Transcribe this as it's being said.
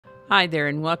Hi there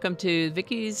and welcome to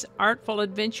Vicki's Artful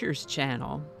Adventures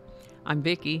channel. I'm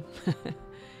Vicki.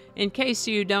 In case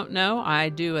you don't know, I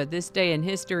do a This Day in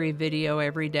History video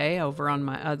every day over on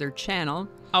my other channel.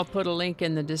 I'll put a link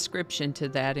in the description to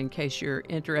that in case you're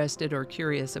interested or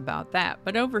curious about that.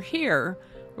 But over here,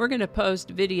 we're going to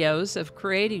post videos of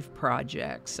creative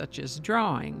projects such as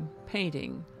drawing,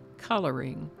 painting,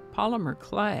 coloring, polymer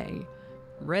clay,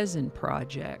 resin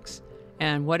projects,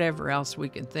 and whatever else we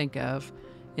can think of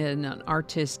in an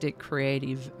artistic,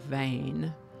 creative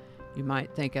vein. You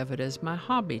might think of it as my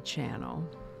hobby channel.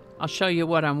 I'll show you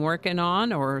what I'm working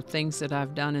on or things that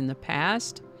I've done in the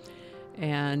past,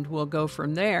 and we'll go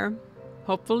from there.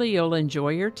 Hopefully you'll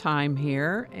enjoy your time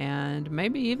here and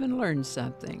maybe even learn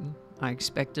something. I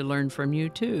expect to learn from you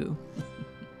too.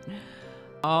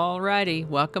 Alrighty,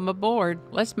 welcome aboard.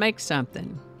 Let's make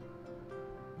something.